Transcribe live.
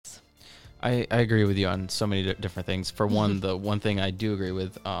I agree with you on so many different things. For one, the one thing I do agree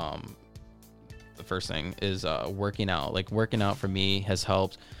with, the first thing is working out. Like working out for me has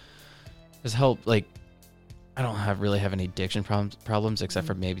helped. Like I don't really have any addiction problems except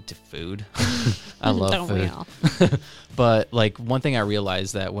for maybe to food. I love Don't food. we all? But like one thing I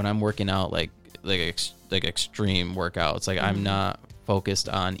realized that when I'm working out, like extreme workouts, like I'm not focused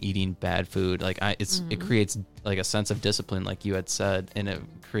on eating bad food. Like it creates like a sense of discipline, like you had said, and it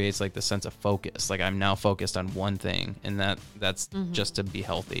creates like the sense of focus. Like I'm now focused on one thing, and that's just to be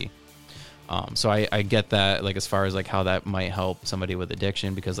healthy. So I get that, like as far as like how that might help somebody with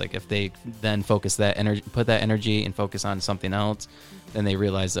addiction, because like if they then focus that energy, put that energy and focus on something else, then they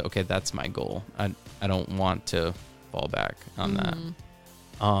realize that, okay, that's my goal. I don't want to fall back on that.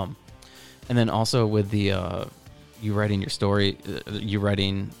 And then also with the you writing your story, you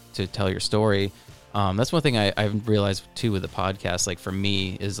writing to tell your story. That's one thing I've realized too with the podcast. Like for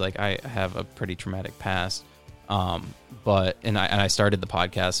me is like I have a pretty traumatic past, but I started the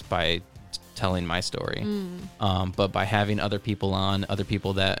podcast by telling my story, but by having other people on, other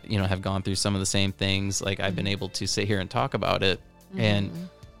people that have gone through some of the same things, like I've been able to sit here and talk about it. And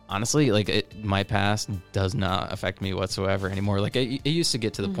honestly, like my past does not affect me whatsoever anymore. Like it used to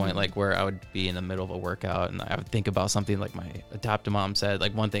get to the point like where I would be in the middle of a workout and I would think about something like my adoptive mom said.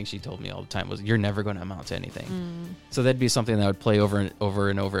 Like one thing she told me all the time was, "You're never going to amount to anything." So that'd be something that would play over and over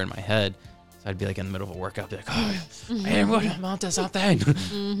and over in my head. So I'd be like in the middle of a workout, be like, "Oh, I am going to amount to something."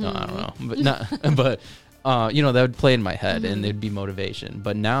 No, I don't know, but that would play in my head and it'd be motivation.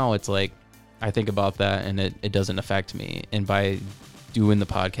 But now it's like I think about that and it doesn't affect me. And by doing the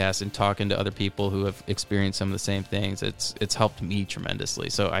podcast and talking to other people who have experienced some of the same things, it's helped me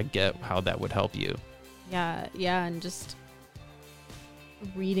tremendously. So I get how that would help you. Yeah, and just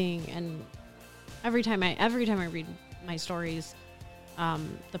reading, and every time I read my stories,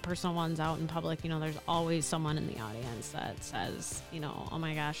 the personal ones out in public, there's always someone in the audience that says, "Oh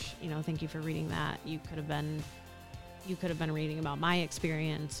my gosh, thank you for reading that. You could have been reading about my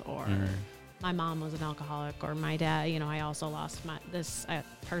experience," or my mom was an alcoholic, or my dad, I also lost this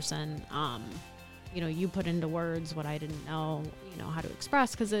person. You put into words what I didn't know, how to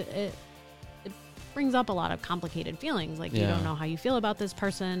express, because it brings up a lot of complicated feelings. Like you don't know how you feel about this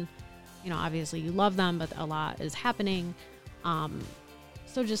person. Obviously you love them, but a lot is happening.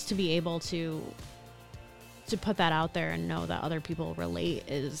 So just to be able to put that out there and know that other people relate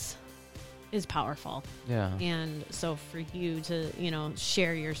is powerful. Yeah. And so for you to,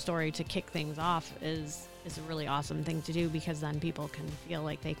 share your story to kick things off is a really awesome thing to do, because then people can feel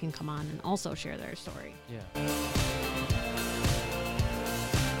like they can come on and also share their story. Yeah.